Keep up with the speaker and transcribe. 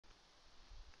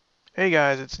Hey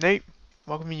guys, it's Nate.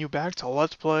 Welcoming you back to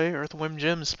Let's Play Earthworm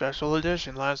Jim Special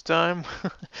Edition. Last time,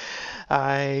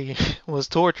 I was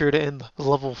tortured in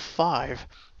level 5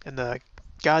 in the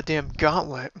goddamn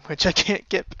Gauntlet, which I can't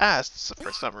get past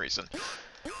for some reason.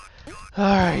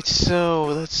 Alright, so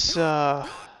let's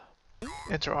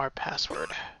enter our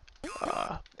password.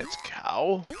 It's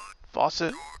cow,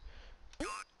 faucet,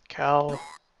 cow,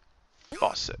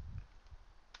 faucet.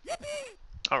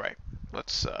 Alright,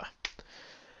 let's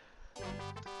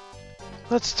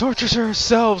torture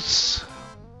ourselves.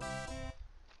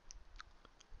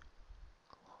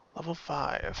 Level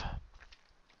 5.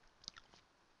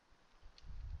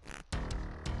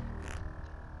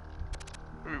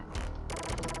 Ooh.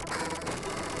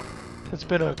 It's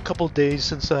been a couple days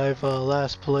since I've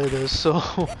last played this, so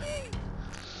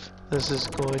this is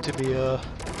going to be a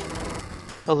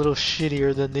little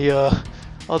shittier than the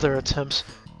other attempts.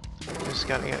 Just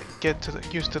gotta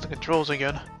get used to the controls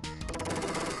again.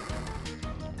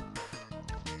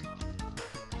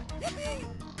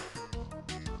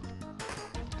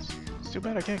 It's too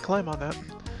bad I can't climb on that.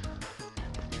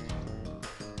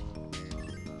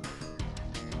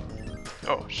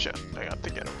 Oh shit, I got to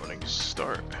get a running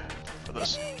start for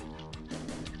this.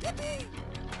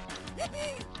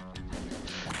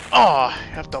 Oh, I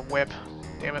have to whip.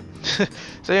 Damn it.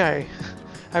 See, I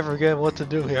forget what to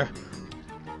do here.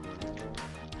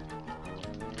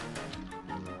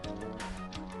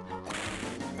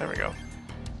 There we go.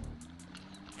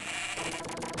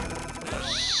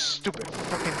 Those stupid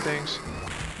fucking things.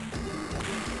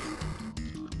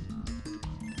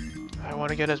 I want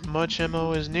to get as much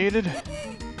ammo as needed.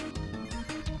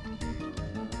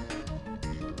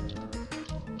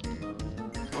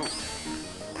 Ooh.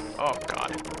 Oh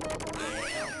god.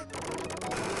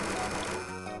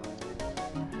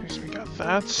 At least we got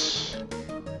that.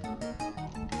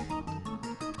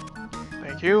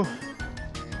 Thank you.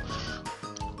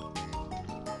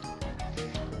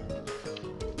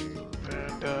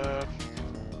 And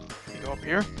we go up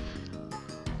here.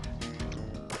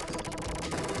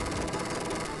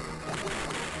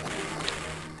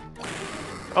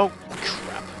 Oh,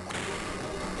 crap.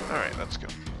 Alright, let's go.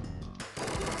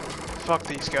 Fuck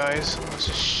these guys. Let's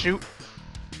just shoot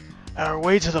our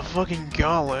way to the fucking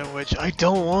Gauntlet, which I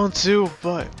don't want to,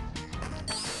 but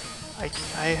I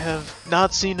have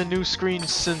not seen a new screen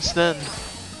since then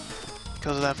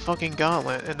because of that fucking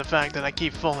Gauntlet and the fact that I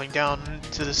keep falling down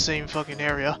into the same fucking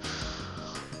area.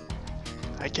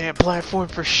 I can't platform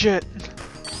for shit.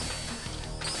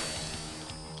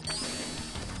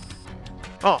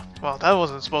 Oh, well, that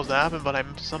wasn't supposed to happen, but I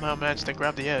somehow managed to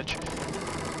grab the edge.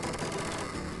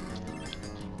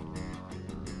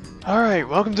 Alright,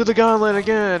 welcome to the Gauntlet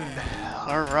again!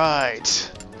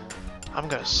 Alright. I'm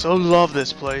gonna so love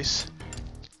this place.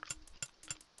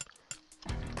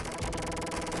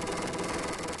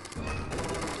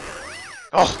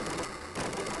 Oh!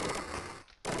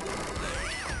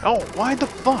 Oh, why the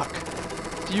fuck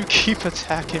do you keep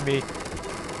attacking me?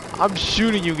 I'm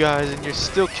shooting you guys and you're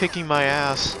still kicking my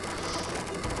ass.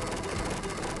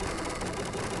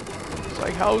 It's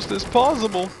like, how is this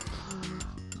possible?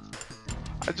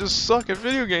 I just suck at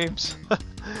video games.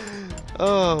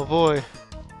 Oh boy.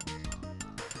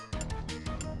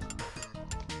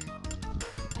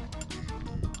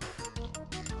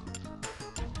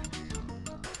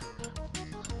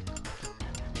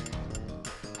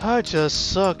 I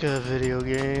just suck at video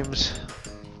games.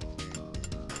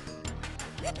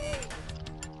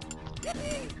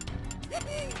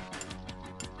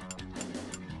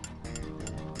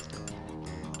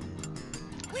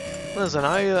 Listen,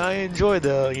 I enjoyed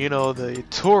the, the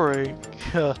touring.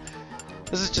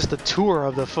 This is just a tour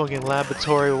of the fucking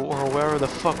laboratory or wherever the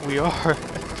fuck we are.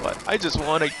 But I just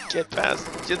want to get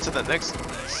to the next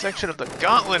section of the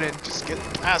Gauntlet and just get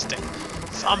past it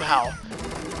somehow.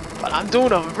 But I'm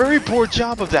doing a very poor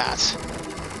job of that.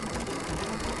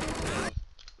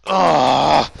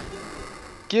 Ugh!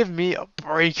 Give me a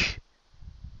break.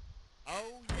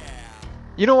 Oh yeah.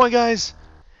 You know what, guys?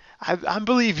 I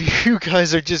believe you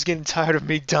guys are just getting tired of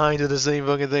me dying to the same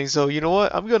fucking thing, so you know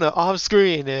what? I'm gonna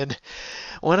off-screen, and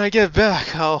when I get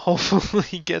back, I'll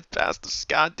hopefully get past this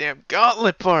goddamn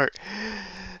Gauntlet part.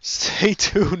 Stay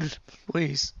tuned,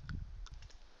 please.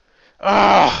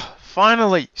 Ah,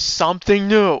 finally, something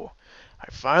new. I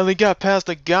finally got past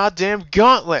the goddamn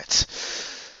Gauntlet.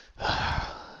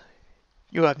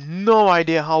 You have no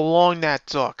idea how long that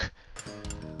took.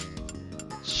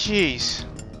 Jeez.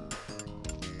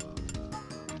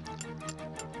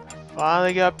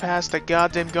 Finally got past the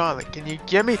goddamn Gauntlet. Can you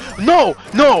get me? No!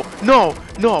 No! No!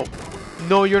 No!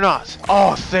 No, you're not.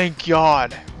 Oh, thank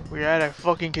God. We had to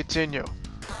fucking continue.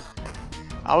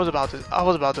 I was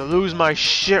about to lose my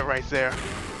shit right there.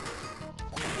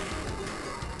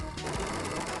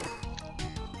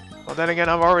 Well, then again,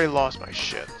 I've already lost my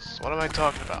shit. So what am I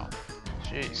talking about?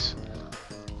 Jeez.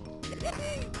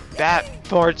 That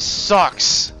part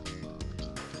sucks.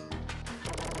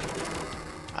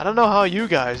 I don't know how you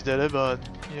guys did it, but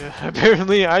yeah,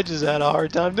 apparently I just had a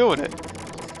hard time doing it.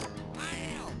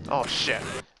 Oh shit.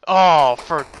 Oh,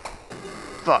 for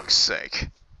fuck's sake.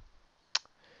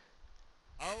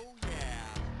 Oh yeah.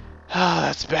 Ah,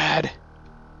 that's bad.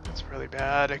 That's really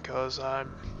bad because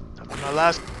I'm in my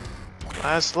last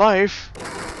life.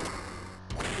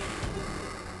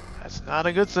 That's not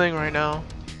a good thing right now.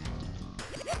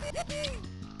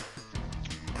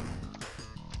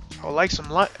 I would like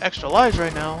some extra lives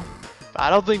right now, but I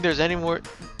don't think there's anyone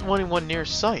near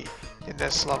sight in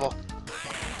this level.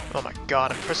 Oh my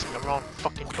god, I'm pressing the wrong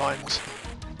fucking buttons.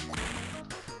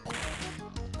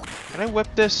 Can I whip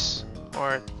this?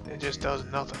 Or it just does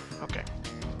nothing? Okay,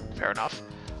 fair enough.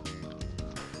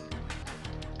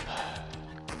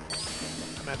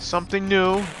 I'm at something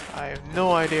new. I have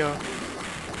no idea.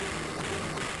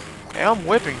 Hey, I'm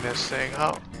whipping this thing.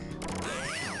 How?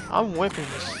 I'm whipping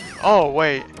this. Oh,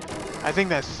 wait. I think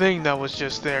that thing that was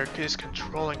just there is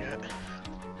controlling it.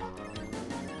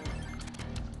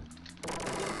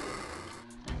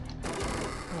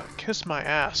 Oh, kiss my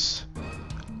ass.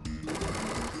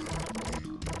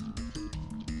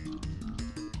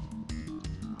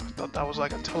 I thought that was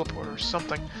like a teleporter or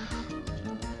something.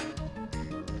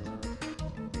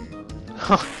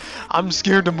 I'm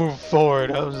scared to move forward.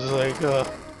 I was like,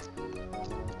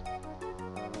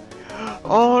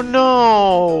 oh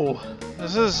no!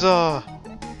 This is, I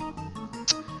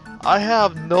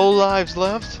have no lives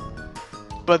left,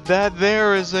 but that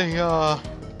there is a,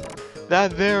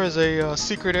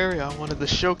 secret area I wanted to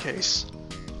showcase.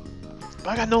 But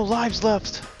I got no lives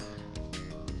left.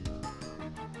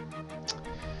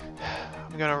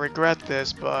 I'm gonna regret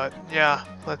this, but yeah,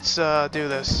 let's, do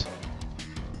this.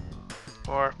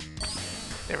 Or,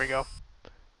 there we go.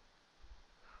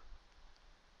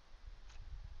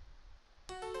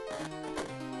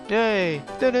 Yay!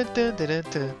 Dun, dun, dun, dun, dun,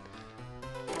 dun.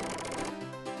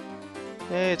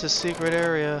 Hey, it's a secret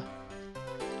area.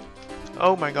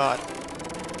 Oh my god.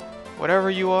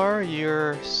 Whatever you are,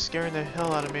 you're scaring the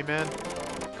hell out of me, man.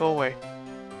 Go away.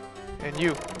 And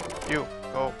you,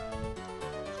 go.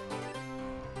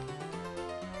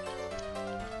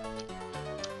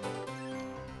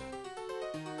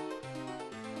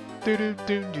 Do do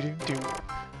do do do do.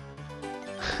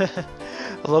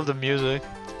 I love the music.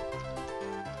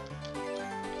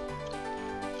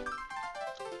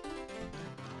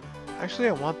 Actually,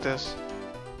 I want this.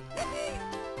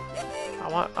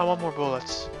 I want more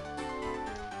bullets.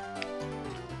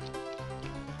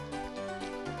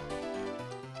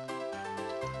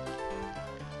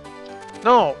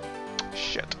 No!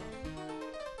 Shit.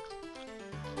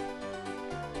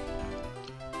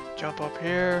 Jump up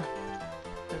here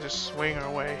and just swing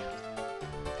our way.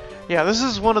 Yeah, this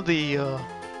is one of the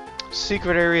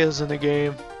secret areas in the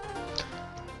game.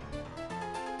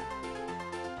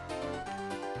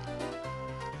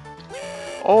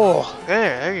 Oh,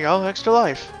 there you go, extra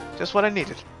life. Just what I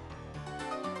needed.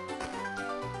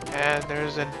 And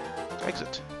there's an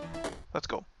exit. Let's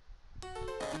go.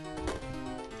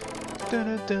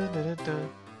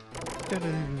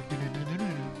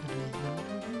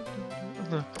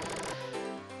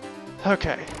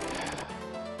 Okay.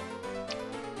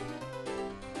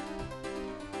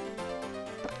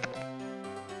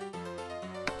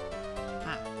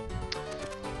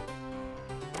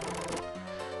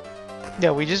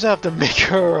 Yeah, we just have to make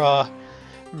her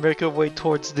way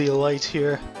towards the light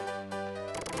here.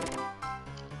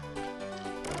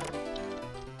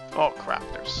 Oh crap,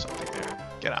 there's something there.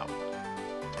 Get out.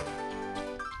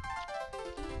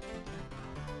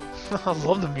 I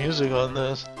love the music on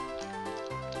this.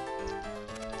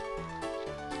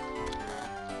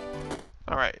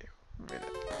 Alright,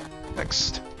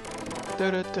 next.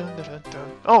 Dun, dun, dun, dun,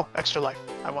 dun. Oh, extra life.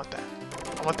 I want that.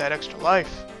 I want that extra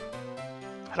life.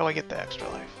 How do I get the extra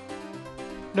life?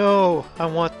 No, I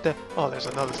want the... Oh, there's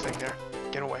another thing there.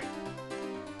 Get away.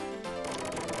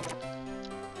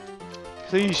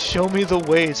 Please show me the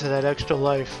way to that extra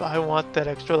life. I want that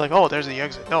extra life. Oh, there's the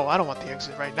exit. No, I don't want the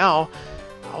exit right now.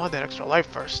 I want that extra life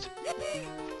first.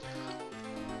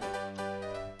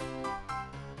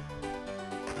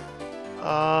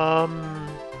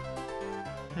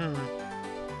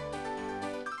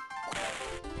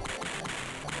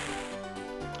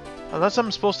 Unless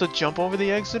I'm supposed to jump over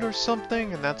the exit or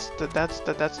something, and that's the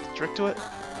trick to it.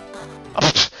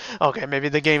 Oh, okay, maybe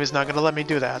the game is not gonna let me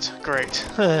do that. Great.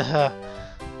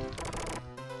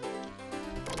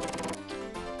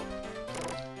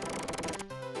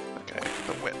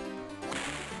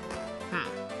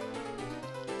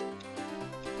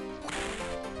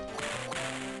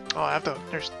 have to.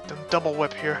 There's the double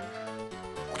whip here.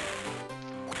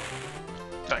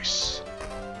 Nice.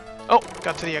 Oh,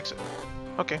 got to the exit.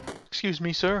 Okay, excuse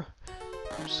me, sir.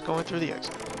 I'm just going through the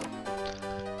exit.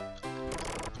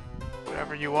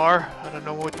 Whatever you are, I don't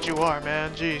know what you are,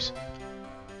 man. Jeez.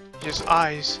 Just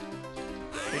eyes.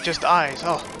 You're just eyes.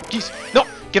 Oh, jeez. No!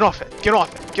 Get off it! Get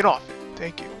off it! Get off it!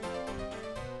 Thank you.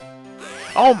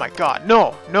 Oh my god,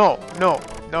 no! No! No!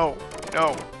 No!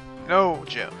 No! No,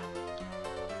 Jim.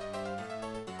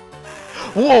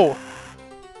 Whoa!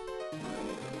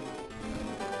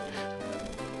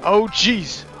 Oh,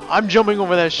 jeez. I'm jumping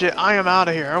over that shit. I am out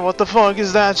of here. What the fuck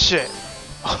is that shit?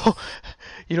 Oh,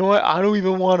 you know what? I don't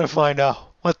even want to find out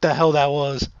what the hell that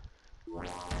was.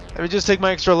 Let me just take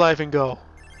my extra life and go.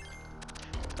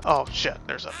 Oh shit,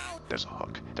 there's a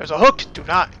hook. There's a hook! Do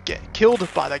not get killed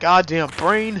by the goddamn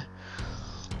brain.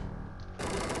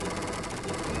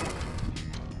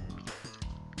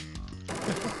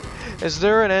 Is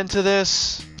there an end to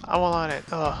this? I want it.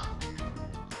 Ugh.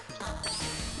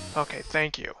 Okay,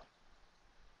 thank you.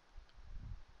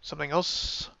 Something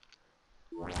else?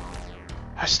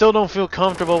 I still don't feel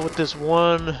comfortable with this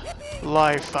one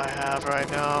life I have right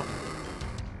now.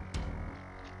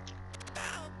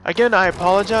 Again, I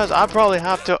apologize. I probably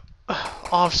have to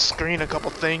off-screen a couple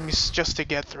things just to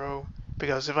get through.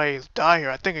 Because if I die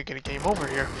here, I think I get a game over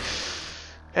here.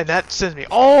 And that sends me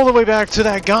all the way back to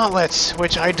that Gauntlet,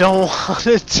 which I don't want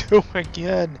to do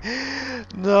again.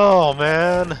 No,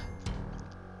 man.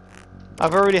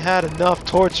 I've already had enough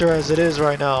torture as it is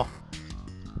right now.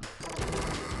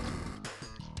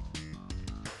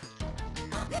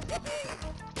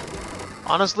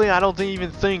 Honestly, I don't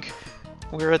even think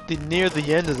we're at near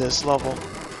the end of this level.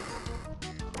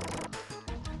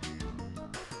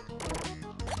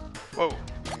 Whoa.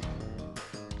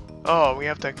 Oh, we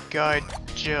have to guide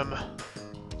Jim.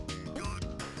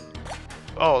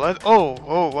 Oh,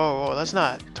 whoa, let's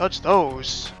not touch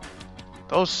those.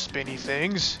 Those spinny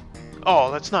things. Oh,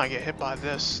 let's not get hit by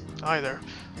this either.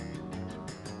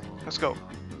 Let's go.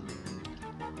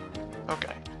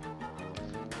 Okay.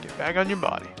 Get back on your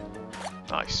body.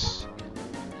 Nice.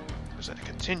 There's a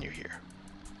continue here.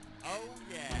 Oh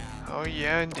yeah. Oh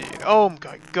yeah, indeed. Oh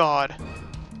my god.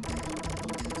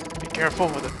 Be careful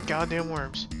with the goddamn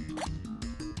worms.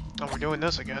 Oh, we're doing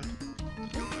this again.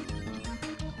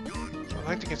 I'd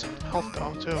like to get some health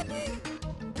though too,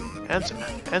 and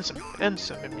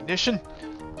some ammunition.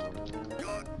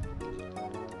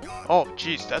 Oh,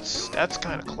 jeez, that's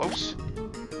kind of close.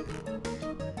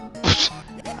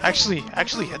 actually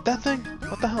hit that thing?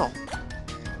 What the hell?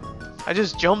 I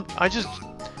just jumped. I just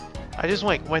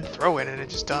like went through it and it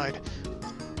just died.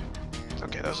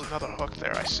 Okay, there's another hook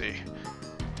there. I see.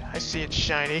 I see it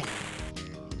shiny.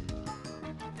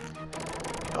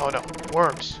 Oh no,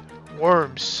 worms,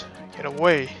 worms, get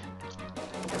away.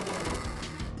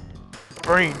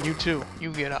 Brain, you too.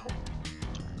 You get out.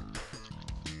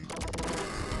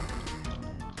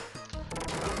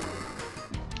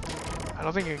 I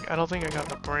don't think I got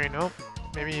the brain. Oh,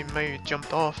 maybe he may have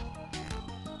jumped off.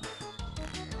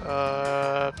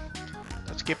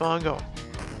 Let's keep on going.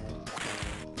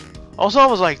 Also, I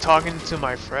was like talking to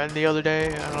my friend the other day,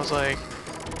 and I was like,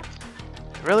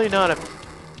 really not a.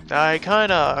 I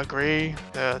kinda agree.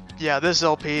 Yeah, this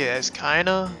LP is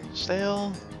kinda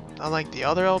stale. Not like the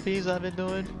other LPs I've been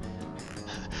doing.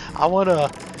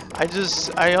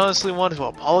 I honestly want to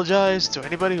apologize to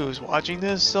anybody who's watching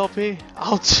this LP.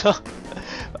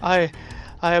 I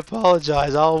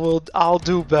apologize. I'll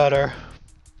do better.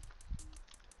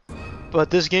 But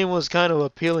this game was kind of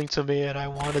appealing to me, and I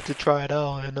wanted to try it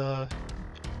out and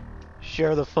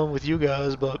share the fun with you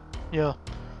guys. But yeah,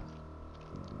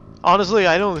 honestly,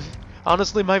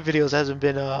 honestly, my videos hasn't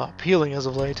been appealing as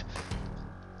of late.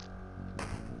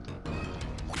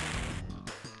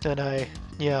 And I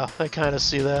kind of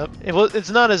see that. It's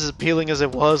not as appealing as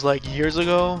it was like years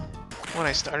ago when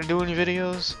I started doing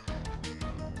videos.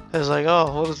 It's like,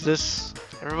 oh, what is this?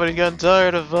 Everybody got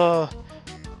tired of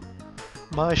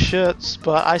my shits,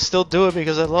 but I still do it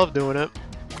because I love doing it.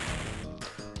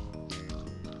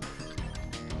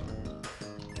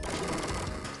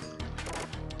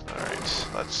 Alright,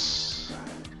 let's...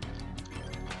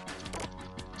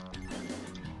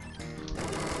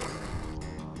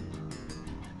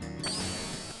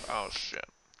 Oh shit.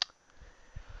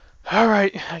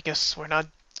 Alright, I guess we're not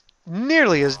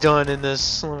nearly as done in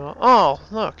this little... Oh,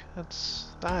 look, that's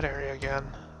that area again.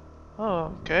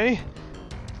 Oh, okay.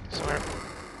 So we're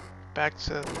back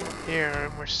to here,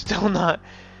 and we're still not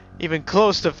even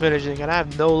close to finishing, and I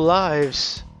have no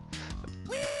lives.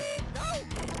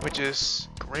 Which is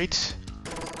great.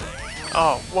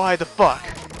 Oh, why the fuck?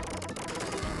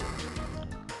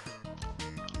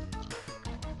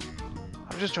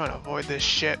 just trying to avoid this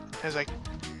shit as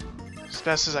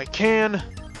best as I can.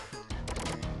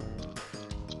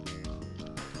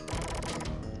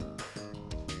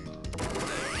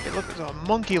 Hey, look at the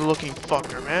monkey-looking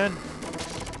fucker, man.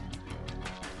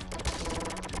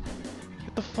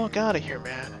 Get the fuck out of here,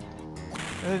 man.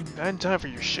 I ain't time for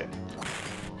your shit.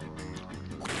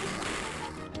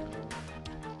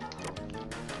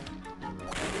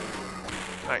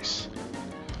 Nice.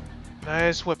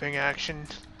 Nice whipping action.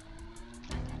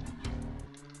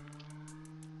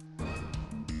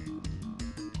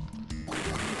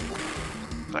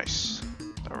 Nice.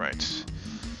 Alright.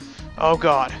 Oh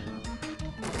god.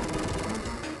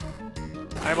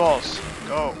 Eyeballs.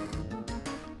 Go.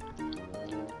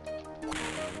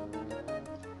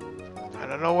 I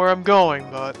don't know where I'm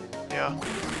going, but yeah.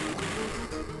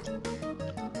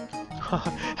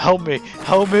 Help me!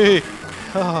 Help me!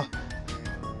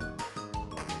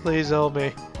 Please help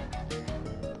me.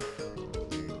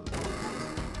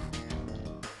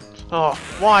 Oh,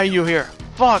 why are you here?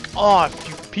 Fuck off,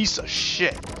 you piece of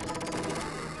shit.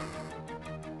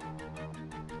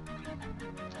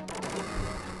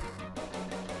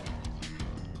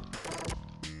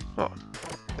 Oh,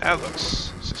 that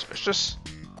looks suspicious.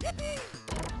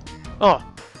 Oh.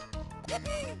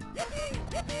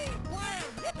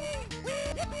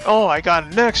 Oh, I got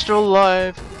an extra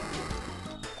life.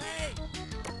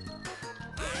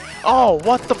 Oh,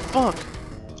 what the fuck?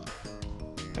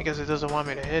 I guess it doesn't want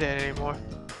me to hit it anymore.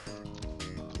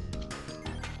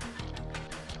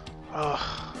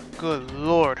 Oh, good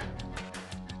lord.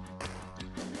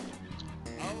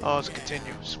 Oh, it's a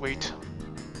continue. Sweet.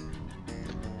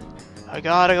 I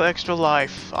got an extra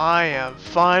life. I am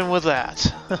fine with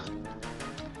that.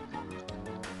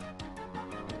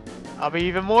 I'll be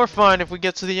even more fine if we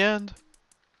get to the end.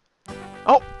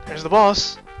 Oh, there's the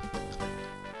boss.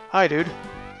 Hi, dude.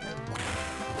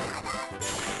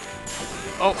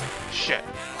 Oh, shit.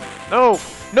 No!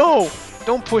 No!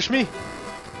 Don't push me!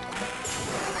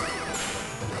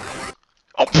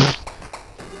 Oh, pfft.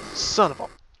 Son of a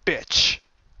bitch.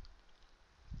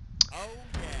 Oh,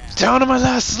 yeah. Down to my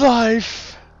last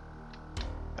life!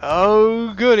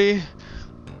 Oh, goody.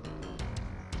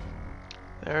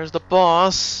 There's the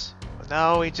boss. But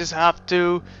now we just have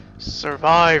to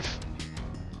survive.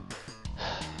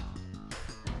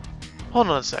 Hold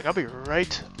on a sec, I'll be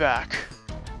right back.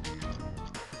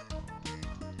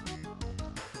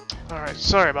 Alright,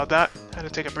 sorry about that. I had to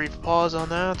take a brief pause on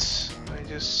that.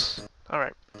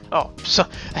 Alright. Oh, so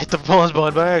I hit the pause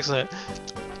button by accident.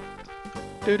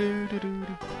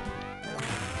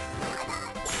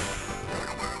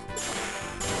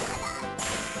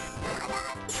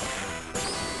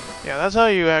 Yeah, that's how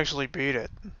you actually beat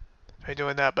it. By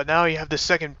doing that. But now you have the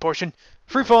second portion.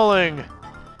 Free falling!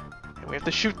 And we have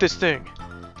to shoot this thing.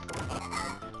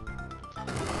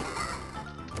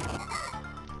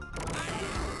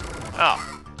 Oh.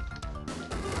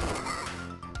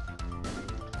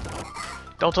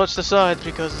 Don't touch the sides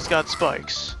because it's got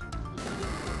spikes.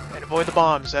 And avoid the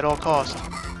bombs at all costs.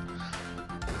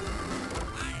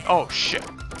 Oh shit.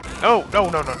 No, no,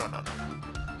 no, no, no, no.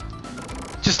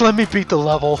 Just let me beat the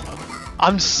level.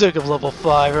 I'm sick of level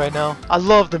 5 right now. I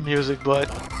love the music, but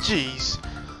jeez.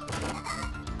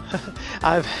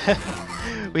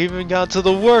 We haven't got to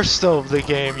the worst of the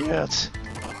game yet.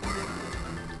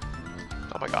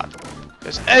 Oh my god.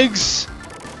 There's eggs!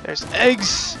 There's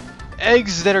eggs!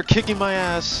 Eggs that are kicking my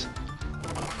ass.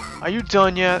 Are you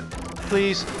done yet?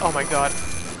 Please? Oh my god.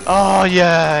 Oh,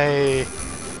 yay!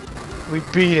 We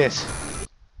beat it.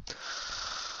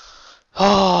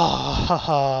 Oh,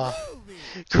 haha.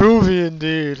 Groovy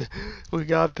indeed. We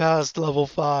got past level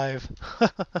 5.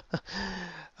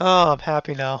 Oh, I'm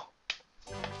happy now.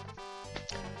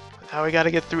 Now we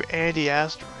gotta get through Andy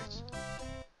asteroids.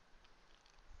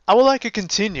 I would like to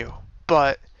continue,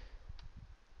 but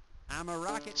I'm a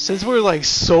rocket since man. we're like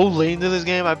so late into this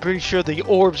game, I'm pretty sure the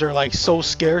orbs are like so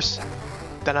scarce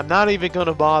that I'm not even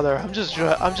gonna bother. I'm just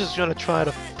gonna try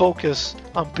to focus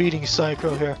on beating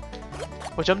Psycho here,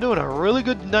 which I'm doing a really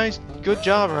good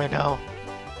job right now.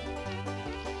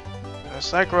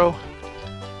 Psycho.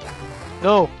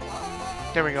 No.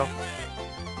 There we go.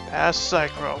 Pass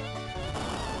Psycho.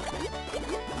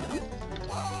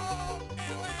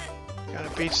 Gotta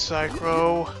beat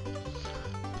Psycho.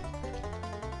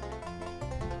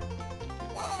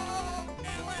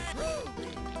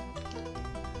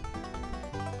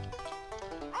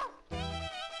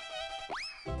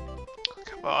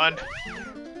 Come on.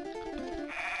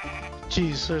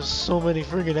 Jeez, there's so many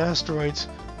friggin' asteroids.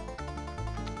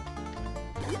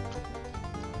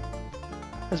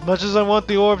 As much as I want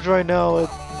the orbs right now,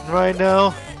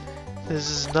 This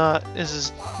is not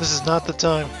the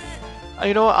time.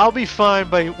 You know what? I'll be fine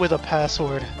with a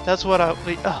password. That's what I'll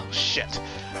be. Oh shit!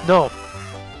 No,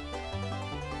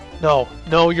 no,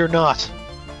 no! You're not.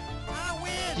 I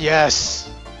win.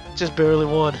 Yes, just barely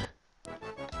won.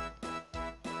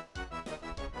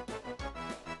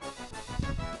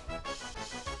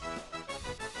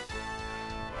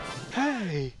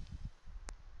 Hey.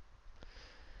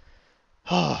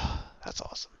 Oh, that's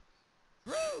awesome.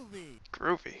 Groovy.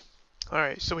 Groovy. All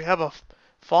right, so we have a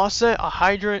faucet, a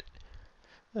hydrant,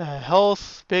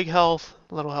 health, big health,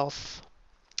 little health.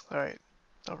 All right,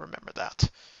 I'll remember that.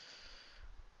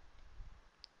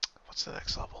 What's the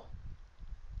next level?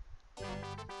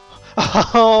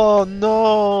 Oh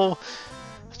no!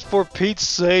 For Pete's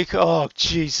sake! Oh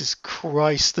Jesus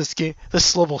Christ!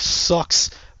 This level sucks.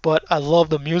 But I love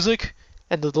the music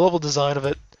and the level design of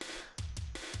it.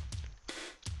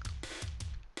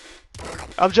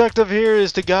 Objective here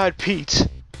is to guide Pete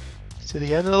to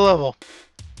the end of the level.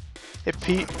 If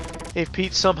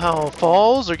Pete somehow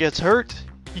falls or gets hurt,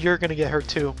 you're gonna get hurt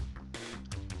too.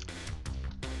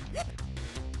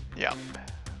 Yeah,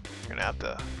 you're gonna have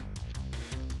to.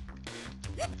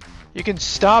 You can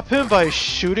stop him by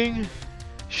shooting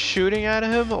at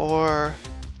him, or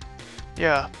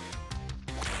yeah.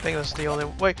 I think that's the only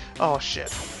way. Oh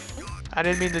shit! I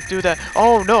didn't mean to do that.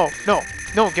 Oh no, no,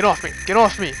 no! Get off me! Get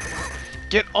off me!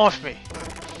 Get off me!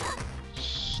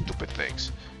 Stupid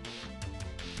things.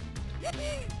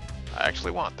 I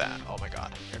actually want that. Oh my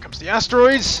god. Here comes the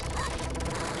asteroids!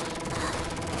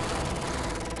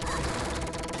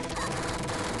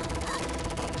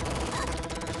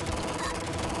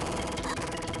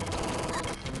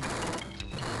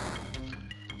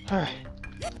 Alright.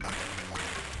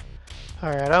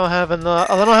 Alright, I don't have enough.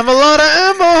 I don't have a lot of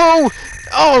ammo!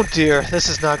 Oh dear, this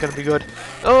is not gonna be good.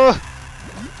 Ow.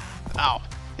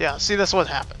 Yeah, see, that's what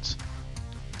happens.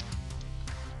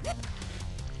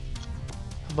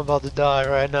 I'm about to die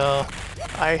right now.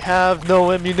 I have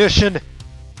no ammunition.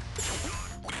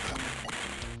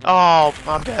 Oh,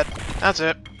 I'm dead. That's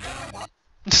it.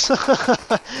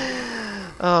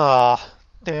 Ah,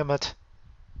 damn it.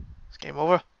 It's game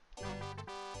over.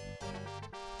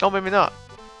 Oh, maybe not.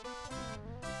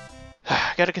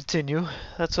 Gotta continue.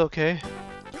 That's okay.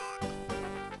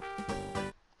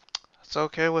 That's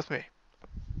okay with me.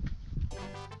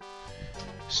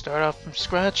 Start off from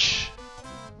scratch.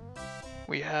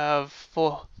 We have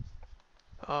full.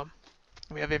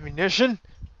 We have ammunition.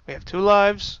 We have 2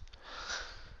 lives.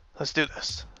 Let's do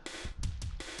this.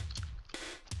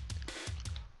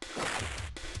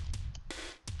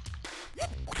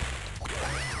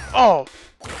 Oh,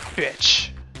 bitch.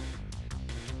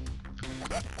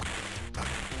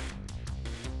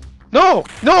 No!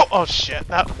 No! Oh shit.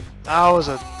 That was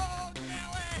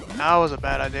a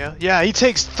bad idea. Yeah, he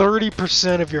takes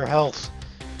 30% of your health.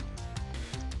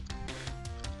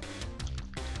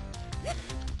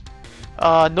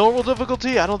 Normal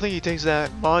difficulty, I don't think he takes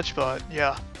that much, but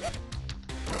yeah.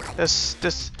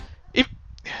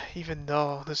 Even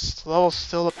though this level's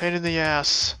still a pain in the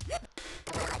ass.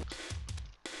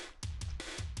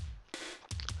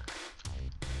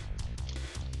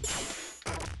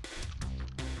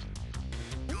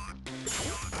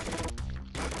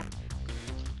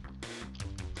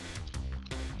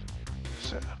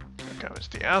 So, here comes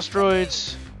the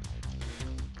asteroids.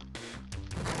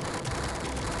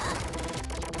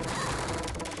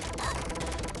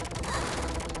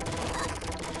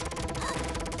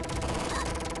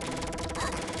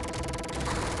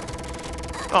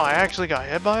 Oh, I actually got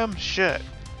hit by him? Shit.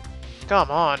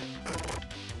 Come on.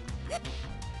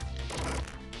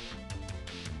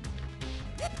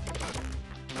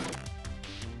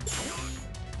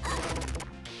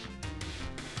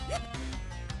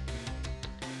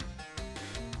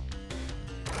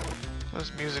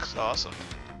 This music's awesome.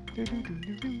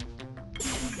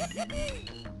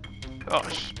 Oh,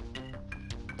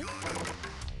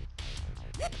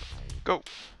 go.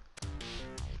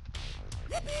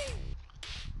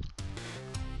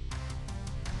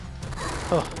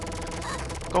 Oh.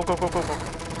 Go, go, go, go, go.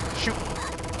 Shoot.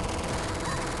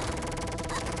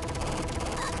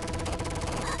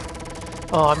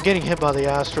 Oh, I'm getting hit by the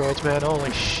asteroids, man.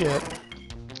 Holy shit.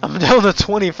 I'm down to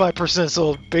 25%,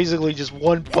 so basically just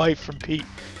one bite from Pete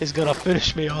is gonna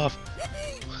finish me off.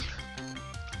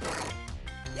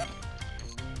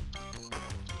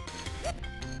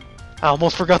 I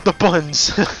almost forgot the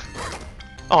buttons.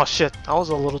 Oh shit, that was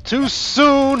a little too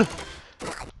soon!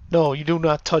 No, you do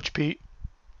not touch Pete.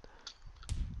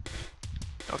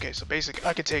 Okay, so basically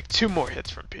I could take 2 more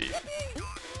hits from Pete.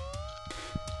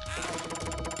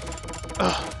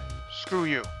 Ugh, screw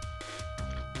you.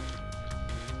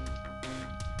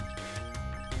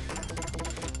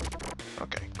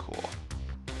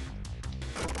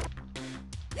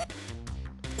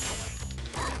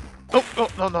 Oh,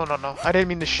 no, no, no, no. I didn't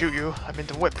mean to shoot you. I meant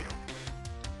to whip you.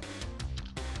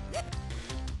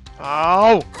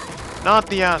 Oh! Not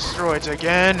the asteroids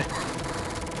again.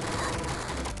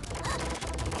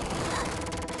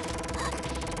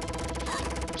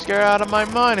 I'm scared out of my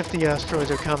mind if the asteroids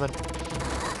are coming.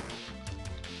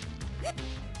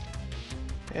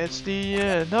 It's the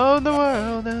end of the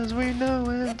world as we know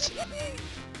it.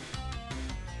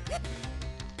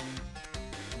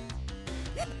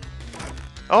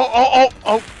 Oh, oh, oh,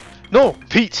 oh! No,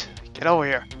 Pete! Get over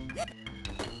here.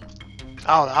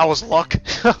 Oh, that was luck.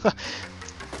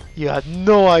 You had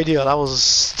no idea. That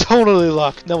was totally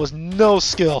luck. That was no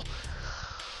skill.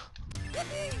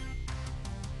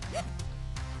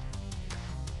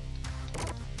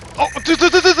 Oh,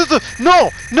 no,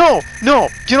 no, no!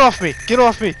 Get off me! Get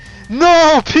off me!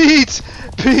 No, Pete!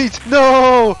 Pete,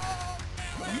 no!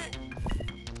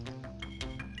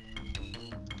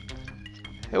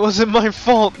 It wasn't my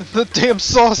fault. The damn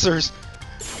saucers.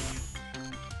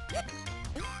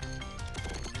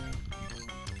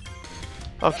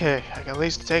 Okay, I can at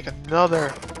least take another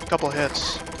couple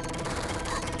hits.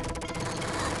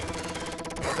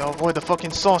 Gotta avoid the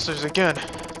fucking saucers again.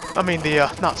 I mean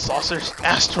not saucers,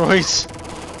 asteroids.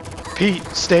 Pete,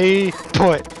 stay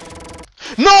put.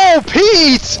 No,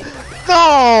 Pete!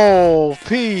 No,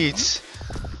 Pete!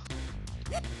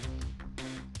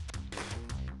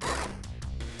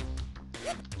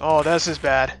 Oh, this is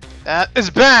bad. That is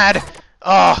bad!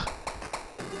 Ugh.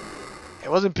 It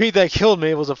wasn't Pete that killed me,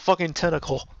 it was a fucking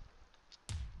tentacle.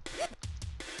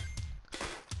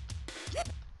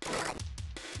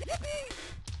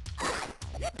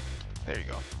 There you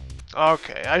go.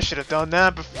 Okay, I should have done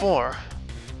that before.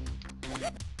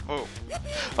 Oh.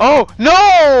 Oh,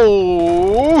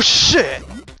 no! Shit!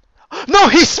 No,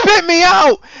 he spit me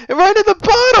out! Right at the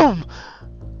bottom!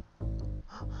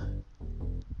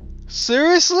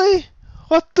 Seriously?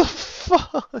 What the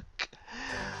fuck?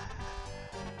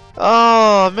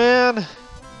 Oh, man.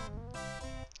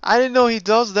 I didn't know he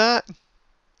does that.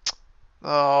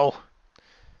 Oh.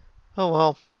 Oh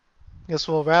well. Guess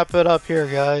we'll wrap it up here,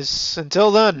 guys.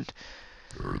 Until then,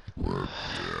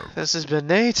 this has been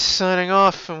Nate signing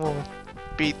off, and we'll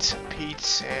beat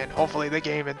Pete and hopefully the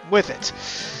game with it.